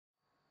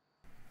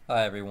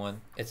Hi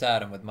everyone, it's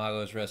Adam with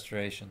Milo's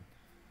Restoration,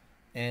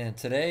 and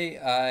today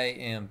I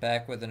am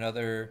back with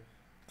another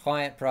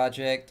client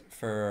project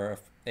for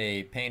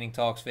a painting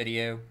talks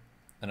video,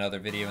 another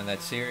video in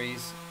that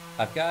series.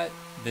 I've got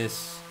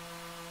this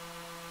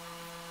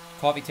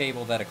coffee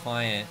table that a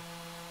client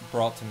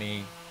brought to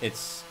me.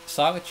 It's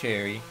solid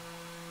cherry,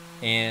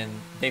 and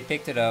they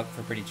picked it up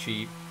for pretty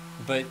cheap,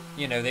 but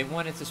they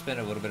wanted to spend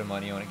a little bit of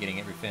money on it getting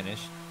it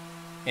refinished,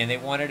 and they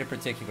wanted a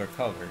particular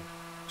color.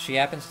 She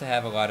happens to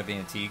have a lot of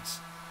antiques,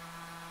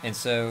 and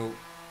so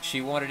she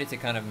wanted it to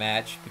kind of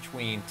match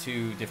between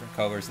two different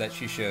colors that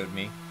she showed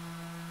me.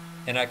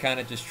 And I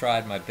kind of just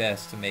tried my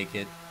best to make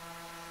it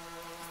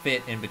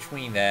fit in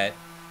between that.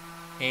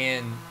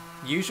 And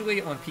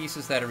usually on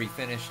pieces that are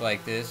refinished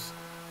like this,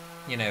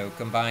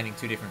 combining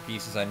two different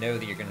pieces, I know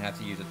that you're going to have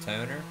to use a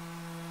toner.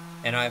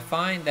 And I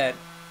find that,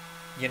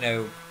 you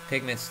know,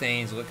 pigment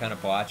stains look kind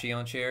of blotchy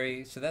on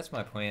cherry. So that's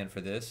my plan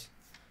for this.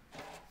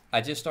 I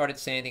just started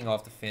sanding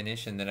off the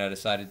finish, and then I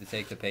decided to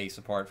take the base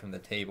apart from the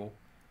table.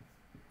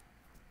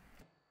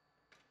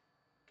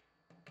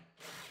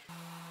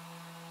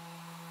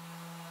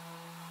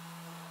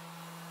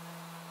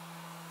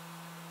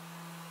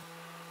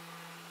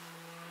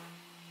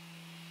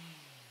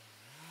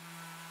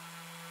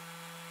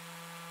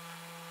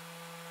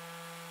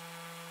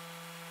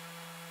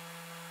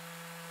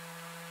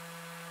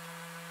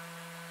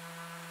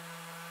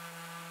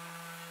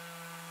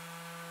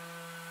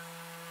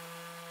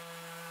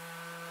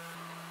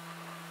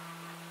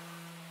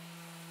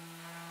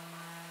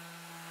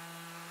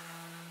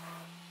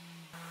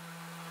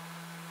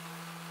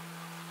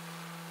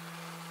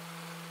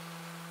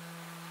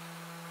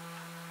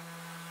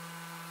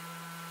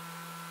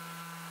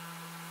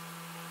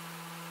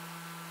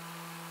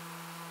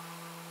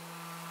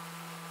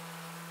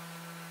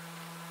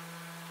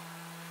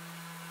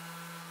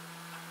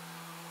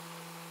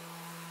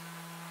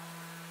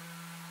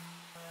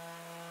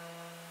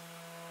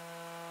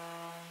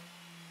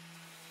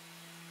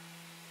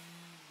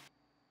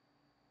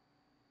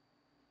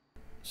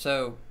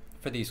 So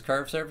for these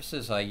curved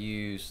surfaces, I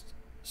used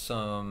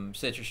some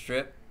citrus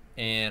strip,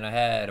 and I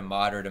had a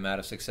moderate amount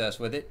of success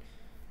with it.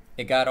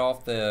 It got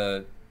off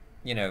the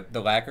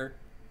lacquer,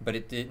 but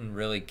it didn't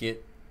really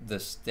get the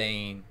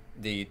stain,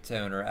 the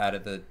toner out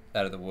of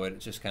the wood. It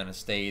just kind of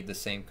stayed the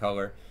same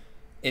color.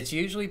 It's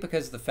usually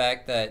because of the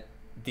fact that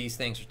these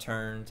things are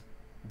turned,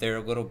 they're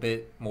a little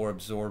bit more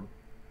absorb.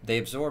 They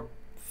absorb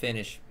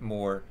finish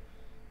more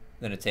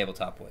than a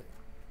tabletop would.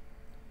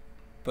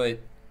 But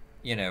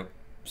you know,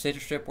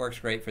 citrus strip works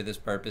great for this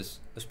purpose,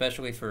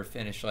 especially for a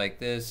finish like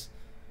this.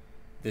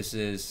 This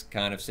is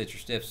kind of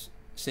citrus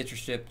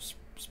strip's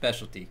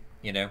specialty.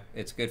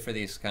 It's good for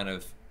these kind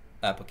of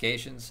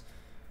applications.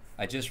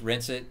 I just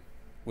rinse it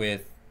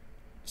with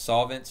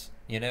solvents.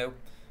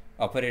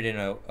 I'll put it in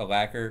a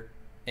lacquer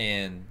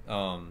and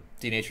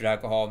denatured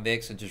alcohol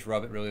mix and just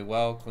rub it really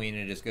well, clean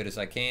it as good as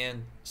I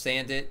can,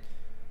 sand it,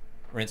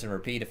 rinse and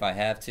repeat if I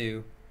have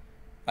to.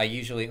 I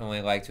usually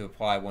only like to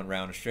apply one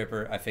round of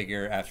stripper. I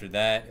figure after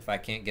that, if I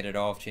can't get it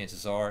off,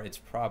 chances are it's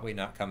probably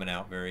not coming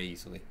out very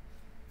easily.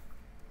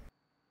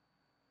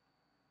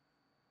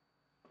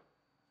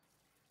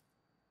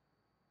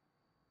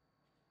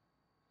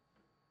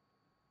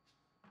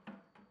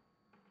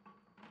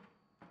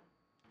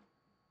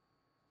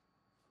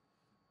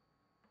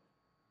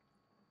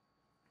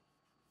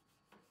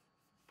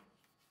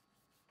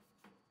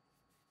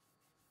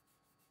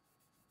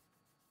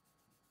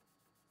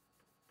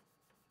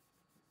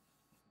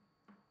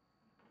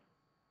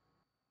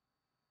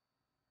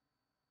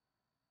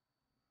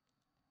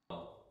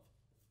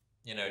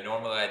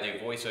 Normally I do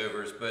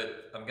voiceovers,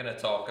 but I'm going to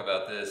talk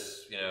about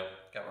this.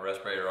 Got my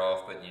respirator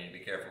off, but you need to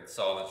be careful with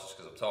solvents just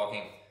because I'm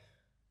talking.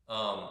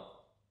 Um,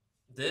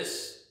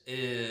 this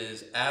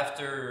is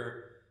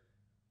after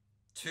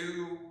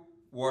two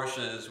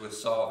washes with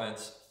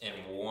solvents and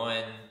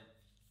one,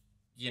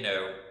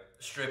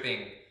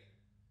 stripping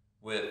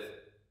with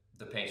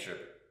the paint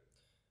stripper.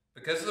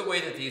 Because of the way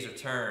that these are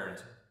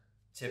turned,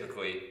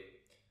 typically,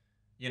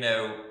 you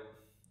know,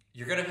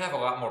 you're going to have a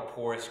lot more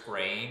porous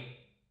grain,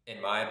 in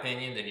my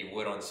opinion, than you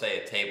would on, say,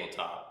 a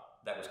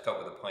tabletop that was cut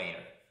with a planer.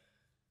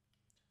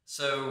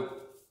 So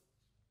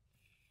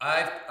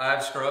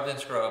I've scrubbed and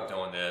scrubbed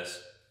on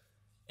this,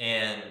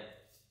 and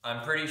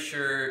I'm pretty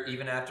sure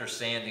even after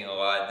sanding a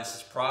lot, this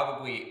is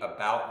probably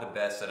about the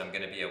best that I'm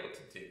going to be able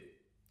to do.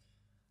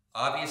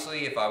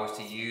 Obviously, if I was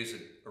to use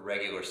a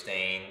regular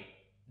stain,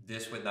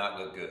 this would not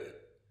look good.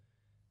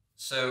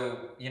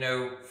 So,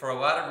 for a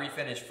lot of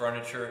refinished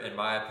furniture, in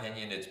my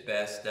opinion, it's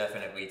best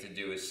definitely to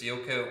do a seal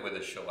coat with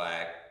a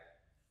shellac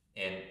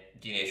and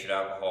denatured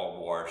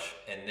alcohol wash,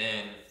 and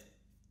then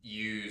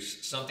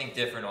use something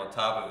different on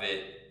top of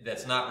it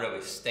that's not really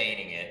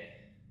staining it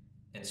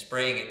and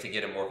spraying it to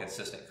get a more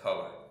consistent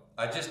color.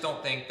 I just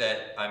don't think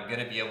that I'm going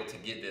to be able to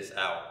get this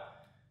out.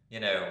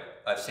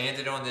 I've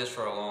sanded on this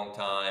for a long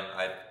time.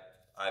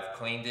 I've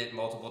cleaned it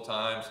multiple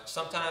times.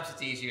 Sometimes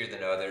it's easier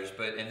than others,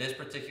 but in this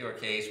particular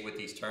case with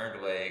these turned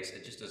legs,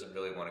 it just doesn't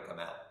really want to come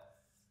out.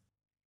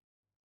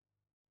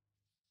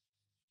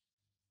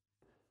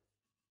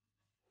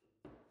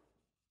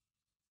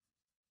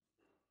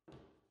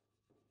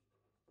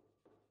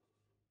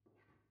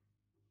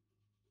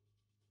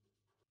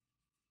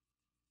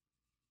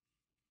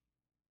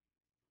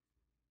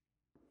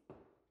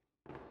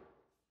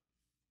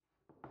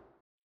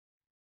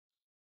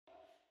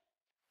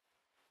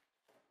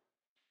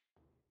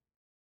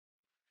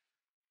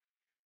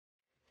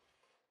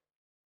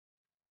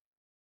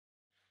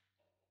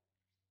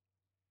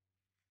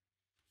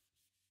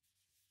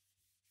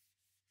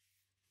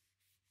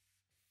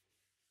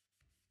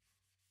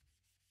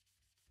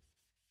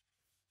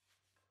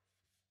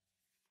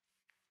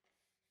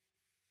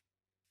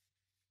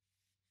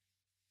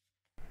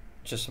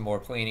 just some more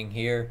cleaning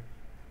here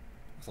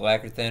with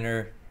lacquer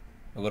thinner,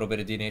 a little bit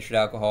of denatured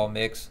alcohol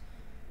mix.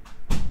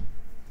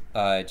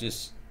 I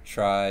just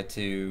try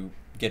to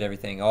get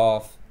everything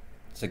off.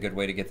 It's a good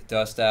way to get the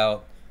dust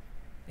out.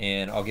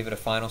 And I'll give it a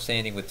final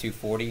sanding with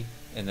 240,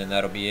 and then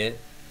that'll be it.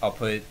 I'll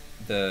put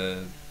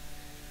the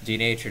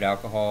denatured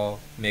alcohol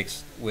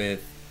mixed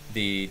with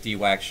the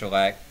de-wax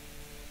shellac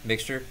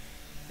mixture,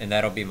 and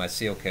that'll be my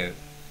seal coat.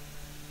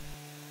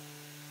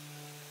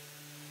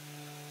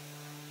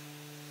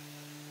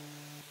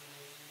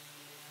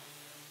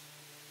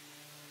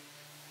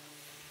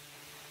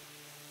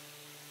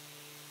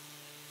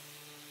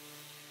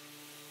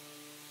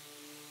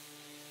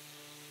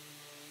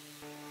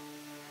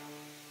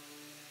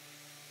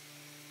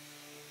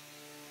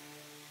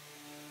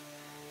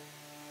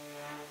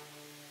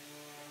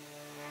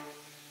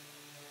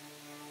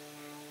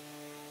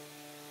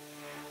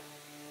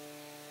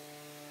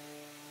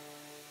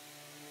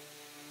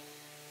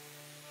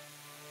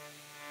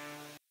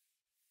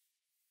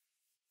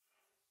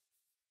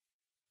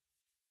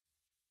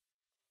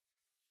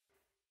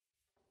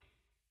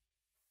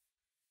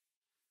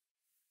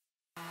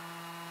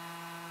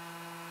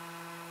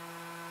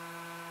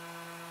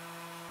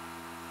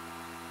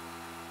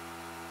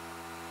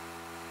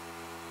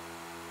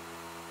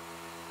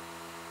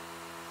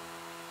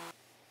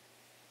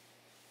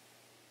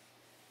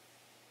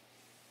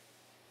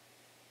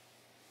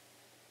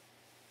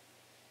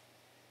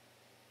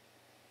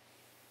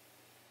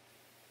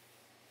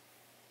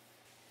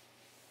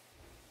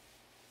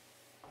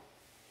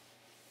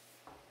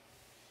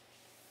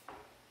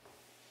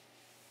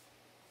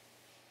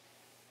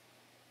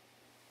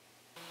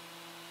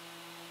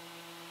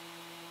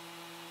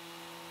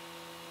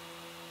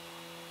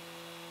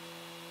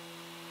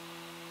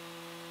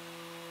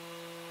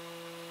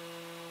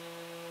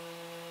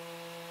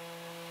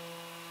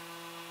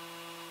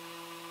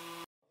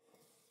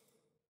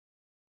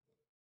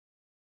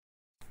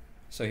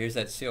 So here's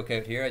that seal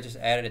coat here. I just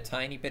added a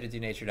tiny bit of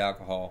denatured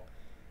alcohol.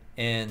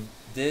 And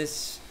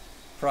this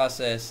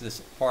process, this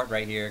part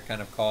right here, kind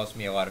of caused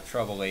me a lot of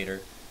trouble later.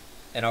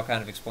 And I'll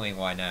kind of explain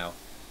why now.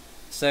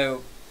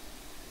 So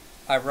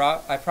I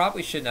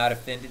probably should not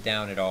have thinned it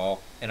down at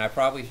all. And I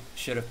probably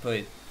should have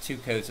put 2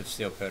 coats of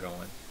seal coat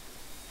on.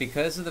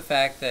 Because of the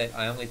fact that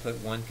I only put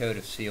 1 coat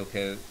of seal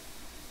coat,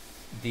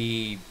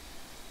 the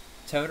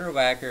toner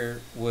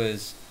lacquer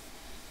was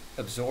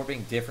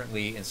absorbing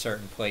differently in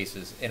certain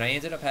places, and I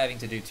ended up having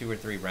to do 2 or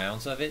 3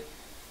 rounds of it.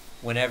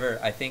 Whenever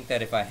I think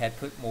that if I had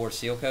put more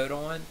seal coat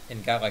on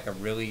and got like a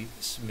really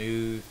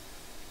smooth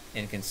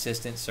and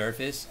consistent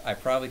surface, I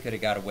probably could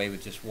have got away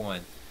with just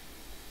 1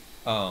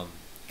 coat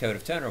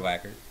of toner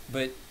lacquer.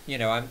 But you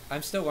know,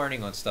 I'm still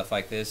learning on stuff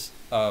like this.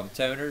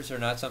 Toners are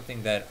not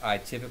something that I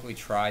typically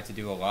try to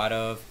do a lot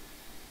of.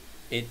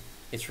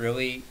 It's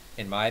really,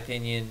 in my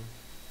opinion,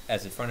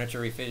 as a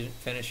furniture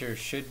refinisher,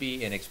 should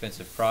be an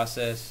expensive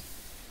process.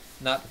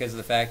 Not because of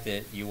the fact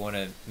that you want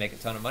to make a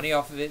ton of money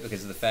off of it,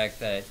 because of the fact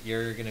that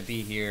you're going to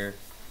be here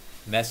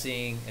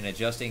messing and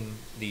adjusting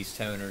these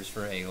toners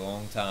for a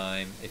long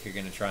time if you're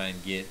going to try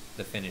and get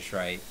the finish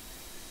right.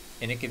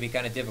 And it can be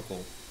kind of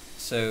difficult.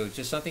 So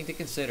just something to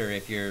consider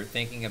if you're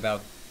thinking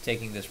about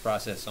taking this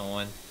process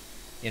on.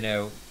 You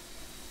know,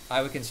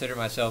 I would consider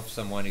myself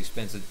someone who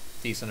spends a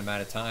decent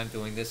amount of time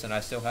doing this, and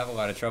I still have a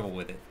lot of trouble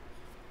with it.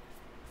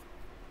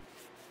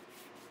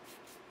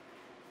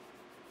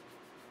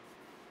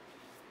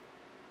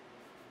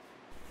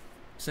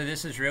 So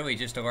this is really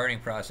just a learning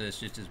process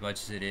just as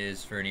much as it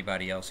is for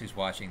anybody else who's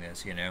watching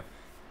this, you know.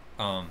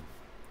 Um,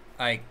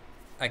 I,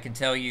 I can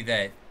tell you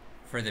that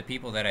for the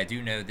people that I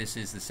do know, this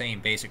is the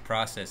same basic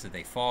process that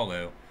they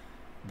follow,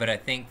 but I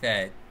think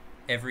that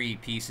every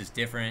piece is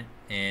different,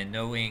 and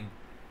knowing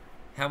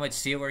how much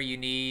sealer you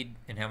need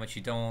and how much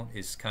you don't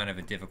is kind of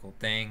a difficult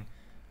thing.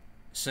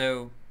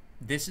 So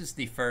this is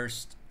the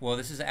first, well,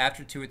 this is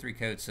after 2 or 3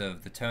 coats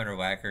of the toner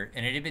lacquer,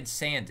 and it had been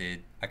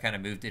sanded. I kind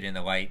of moved it in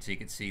the light so you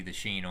could see the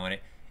sheen on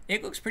it.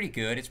 It looks pretty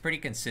good. It's pretty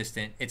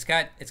consistent. It's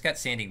got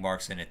sanding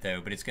marks in it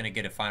though, but it's going to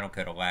get a final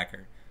coat of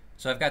lacquer.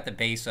 So I've got the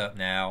base up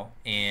now,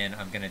 and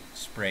I'm going to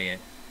spray it.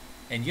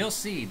 And you'll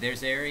see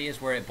there's areas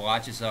where it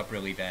blotches up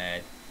really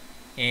bad.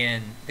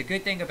 And the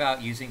good thing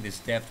about using this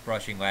depth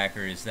brushing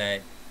lacquer is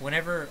that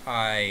whenever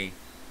I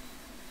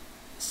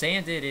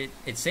sanded it,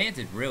 it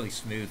sanded really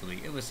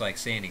smoothly. It was like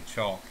sanding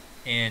chalk,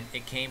 and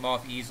it came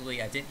off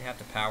easily. I didn't have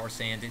to power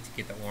sand it to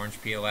get the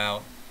orange peel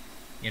out.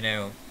 You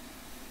know,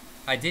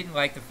 I didn't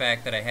like the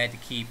fact that I had to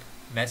keep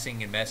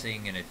messing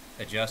and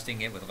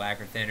adjusting it with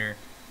lacquer thinner,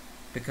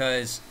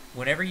 because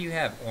whenever you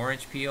have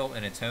orange peel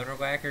in a toner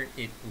lacquer,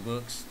 it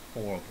looks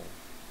horrible.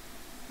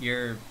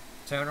 Your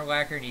toner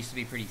lacquer needs to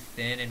be pretty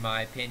thin, in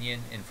my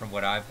opinion, and from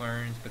what I've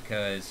learned,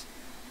 because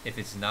if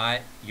it's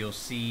not, you'll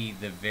see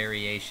the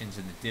variations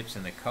and the dips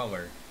in the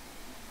color,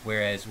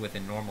 whereas with a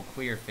normal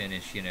clear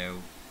finish, you know,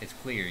 it's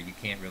clear, you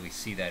can't really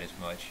see that as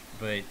much,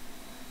 but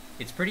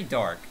it's pretty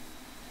dark,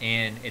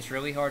 and it's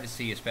really hard to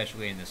see,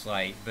 especially in this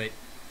light. But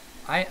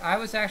I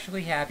was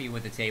actually happy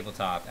with the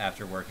tabletop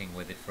after working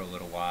with it for a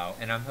little while,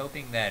 and I'm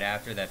hoping that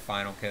after that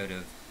final coat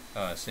of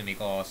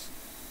semi-gloss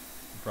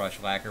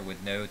brush lacquer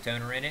with no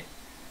toner in it,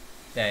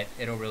 that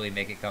it'll really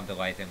make it come to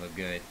life and look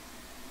good.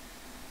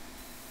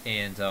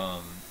 And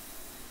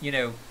you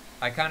know,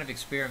 I kind of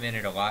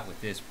experimented a lot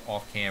with this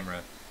off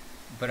camera,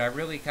 but I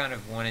really kind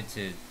of wanted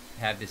to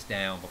have this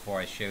down before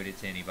I showed it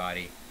to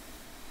anybody,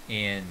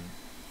 and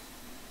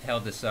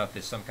held this up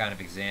as some kind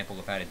of example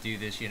of how to do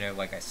this. You know,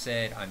 like I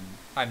said,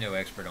 I'm no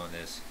expert on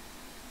this.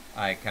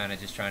 I kind of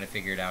just trying to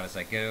figure it out as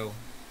I go.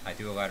 I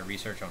do a lot of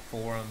research on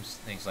forums,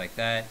 things like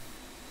that,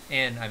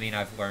 and I mean,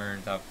 I've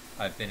learned.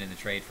 I've been in the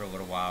trade for a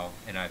little while,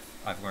 and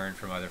I've learned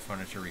from other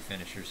furniture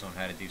refinishers on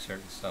how to do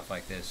certain stuff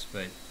like this.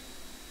 But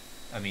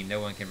I mean, no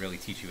one can really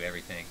teach you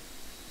everything.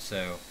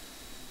 So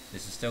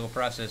this is still a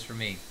process for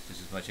me,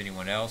 just as much as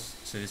anyone else.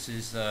 So this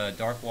is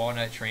dark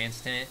walnut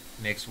transtint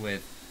mixed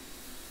with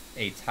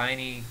a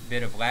tiny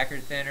bit of lacquer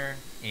thinner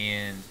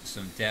and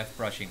some deft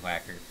brushing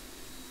lacquer.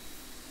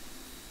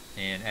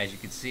 And as you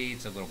can see,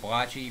 it's a little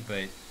blotchy,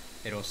 but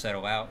it'll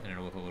settle out and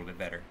it'll look a little bit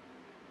better.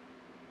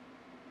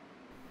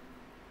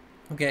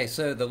 Okay,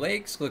 so the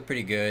legs look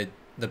pretty good.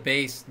 The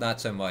base, not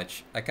so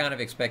much. I kind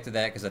of expected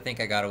that because I think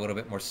I got a little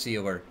bit more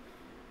sealer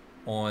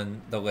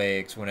on the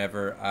legs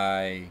whenever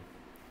I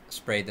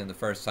sprayed them the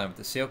first time with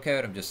the seal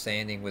coat. I'm just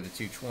sanding with a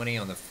 220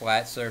 on the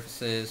flat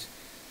surfaces,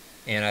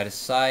 and I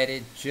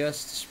decided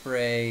just to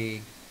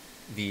spray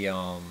the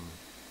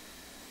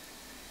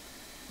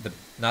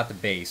not the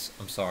base,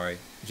 I'm sorry,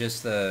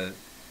 just the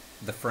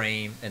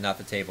frame and not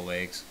the table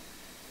legs.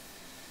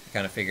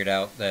 Kind of figured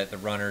out that the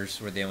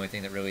runners were the only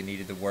thing that really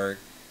needed to work.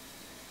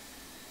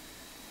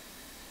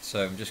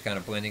 So I'm just kind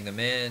of blending them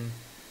in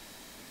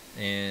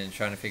and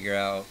trying to figure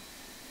out,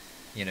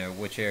 you know,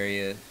 which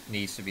area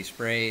needs to be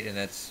sprayed, and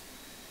that's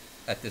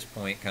at this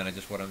point kind of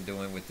just what I'm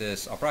doing with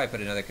this. I'll probably put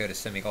another coat of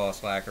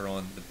semi-gloss lacquer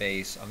on the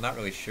base. I'm not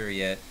really sure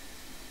yet.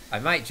 I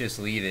might just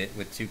leave it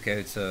with 2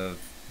 coats of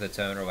the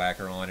toner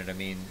lacquer on it. I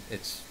mean,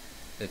 it's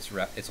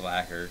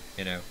lacquer,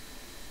 you know.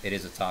 It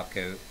is a top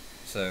coat,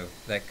 so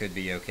that could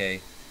be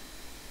okay.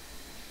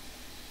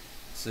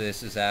 So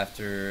this is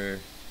after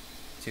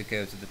 2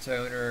 coats of the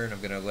toner, and I'm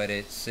going to let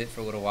it sit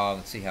for a little while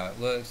and see how it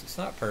looks. It's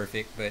not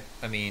perfect, but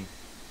I mean,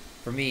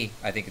 for me,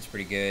 I think it's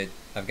pretty good.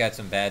 I've got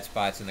some bad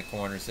spots in the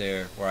corners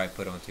there where I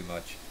put on too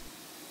much.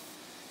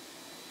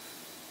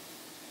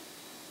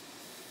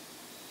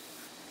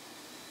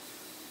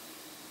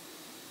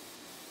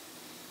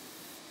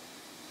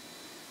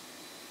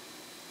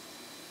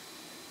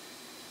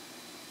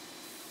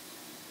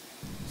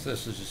 So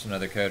this is just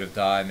another coat of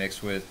dye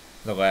mixed with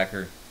the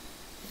lacquer.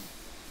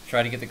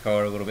 Try to get the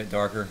color a little bit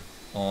darker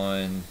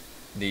on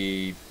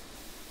the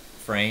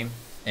frame,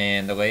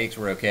 and the legs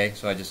were okay,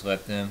 so I just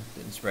left them,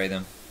 didn't spray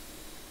them.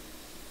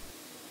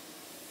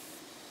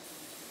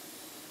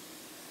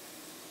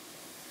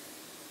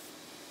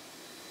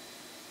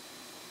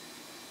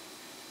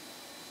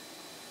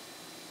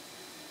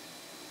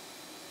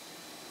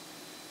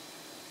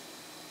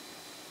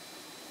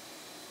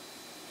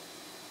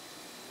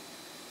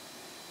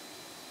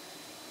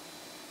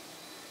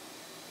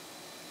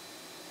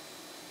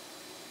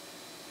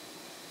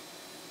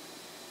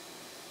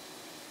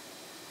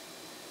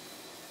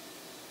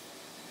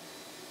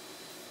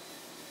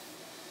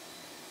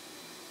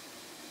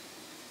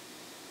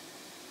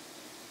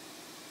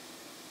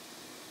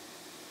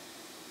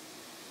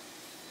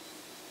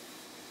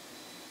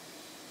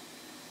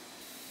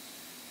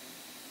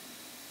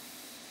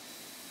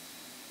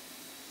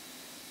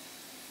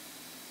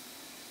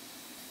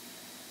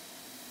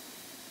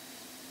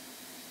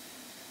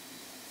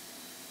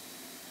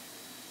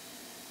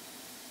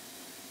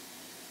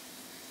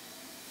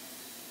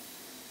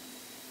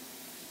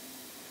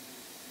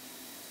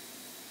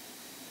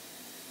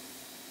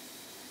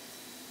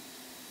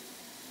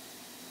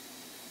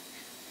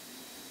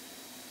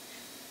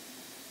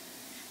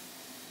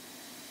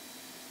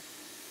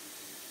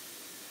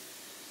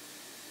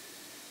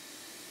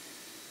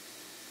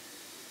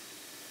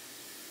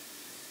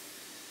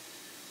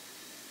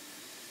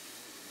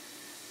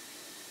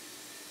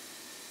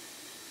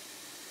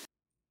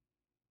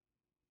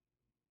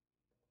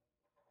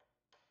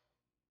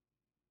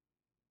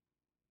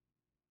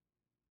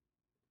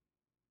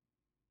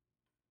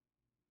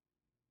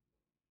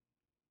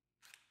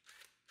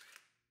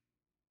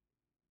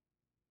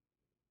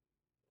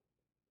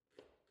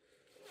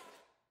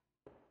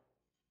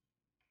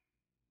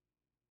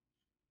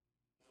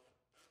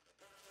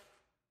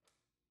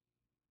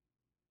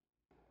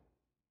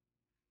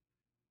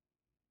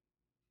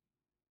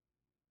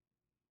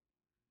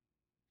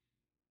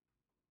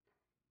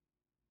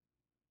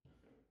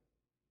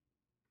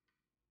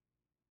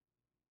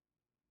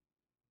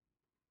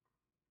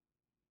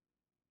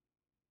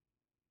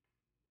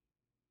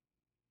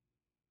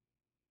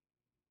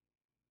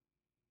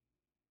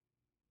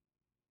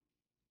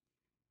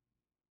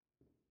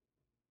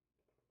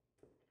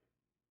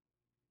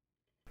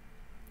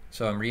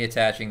 So I'm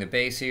reattaching the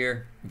base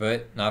here,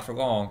 but not for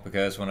long,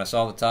 because when I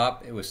saw the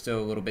top, it was still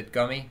a little bit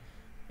gummy,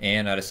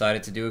 and I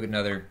decided to do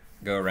another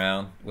go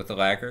around with the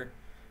lacquer.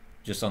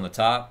 Just on the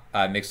top,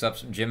 I mixed up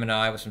some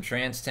Gemini with some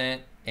trans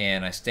tint,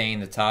 and I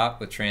stained the top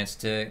with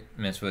transtint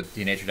mixed with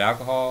denatured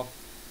alcohol,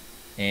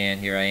 and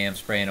here I am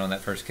spraying on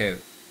that first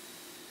coat.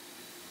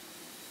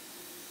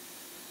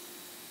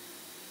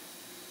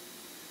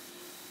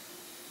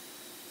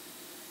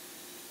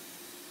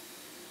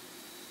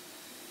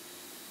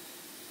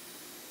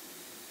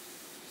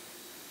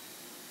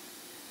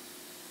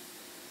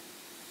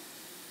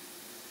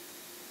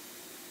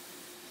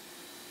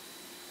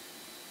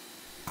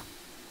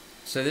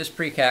 So this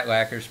pre-cat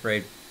lacquer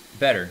sprayed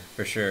better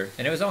for sure,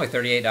 and it was only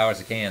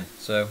 $38 a can,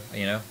 so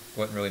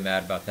wasn't really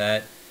mad about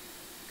that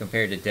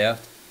compared to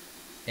Deft,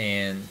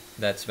 and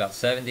that's about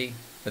 $70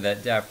 for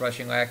that Deft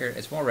brushing lacquer.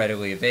 It's more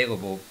readily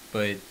available,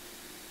 but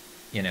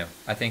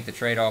I think the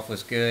trade-off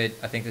was good.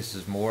 I think this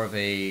is more of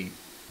a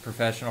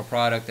professional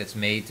product that's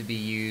made to be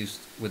used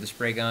with a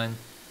spray gun.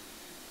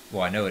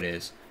 Well, I know it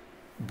is,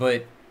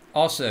 but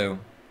also,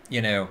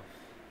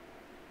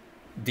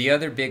 the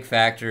other big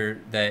factor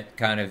that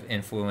kind of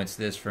influenced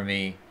this for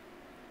me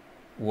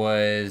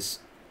was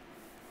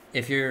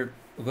if you're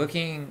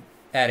looking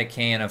at a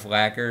can of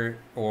lacquer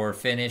or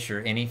finish or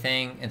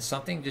anything and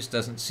something just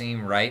doesn't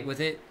seem right with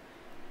it,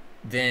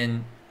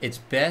 then it's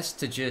best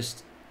to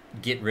just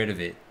get rid of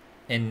it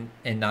and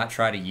not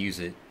try to use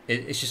it.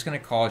 It's just going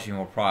to cause you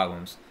more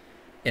problems.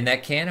 In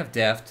that can of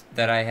Deft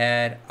that I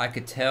had, I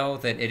could tell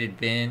that it had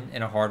been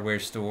in a hardware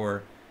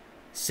store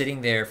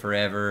sitting there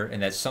forever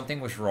and that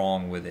something was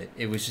wrong with it.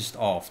 It was just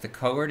off. The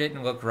color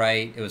didn't look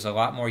right. It was a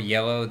lot more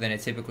yellow than it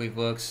typically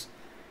looks,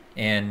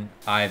 and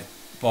I've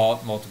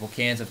bought multiple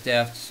cans of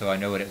Deft, so I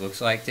know what it looks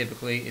like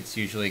typically. It's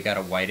usually got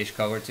a whitish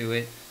color to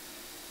it,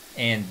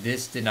 and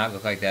this did not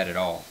look like that at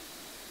all.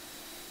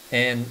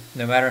 And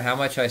no matter how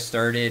much I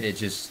stirred it, it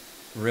just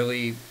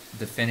really,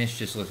 the finish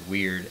just looked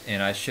weird,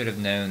 and I should have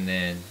known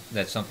then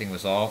that something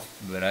was off,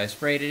 but I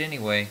sprayed it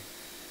anyway,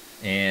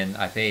 and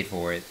I paid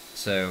for it.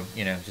 So,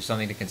 just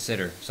something to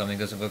consider. If something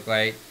doesn't look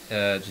right,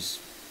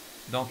 just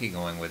don't keep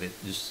going with it.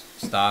 Just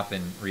stop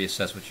and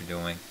reassess what you're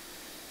doing.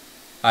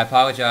 I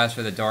apologize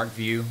for the dark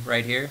view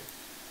right here.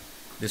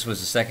 This was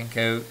the second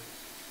coat.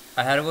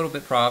 I had a little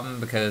bit problem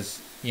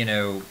because,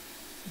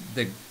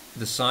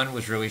 the sun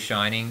was really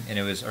shining and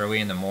it was early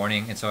in the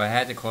morning, and so I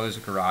had to close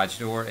the garage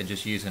door and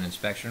just use an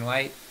inspection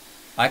light.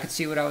 I could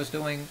see what I was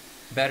doing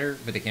better,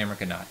 but the camera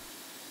could not.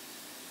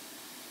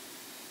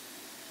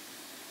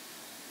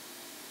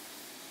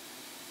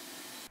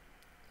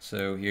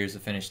 So here's the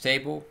finished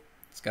table.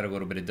 It's got a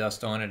little bit of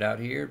dust on it out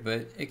here,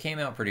 but it came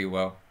out pretty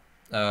well.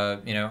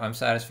 I'm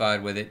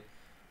satisfied with it,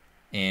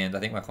 and I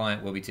think my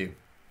client will be too.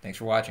 Thanks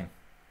for watching.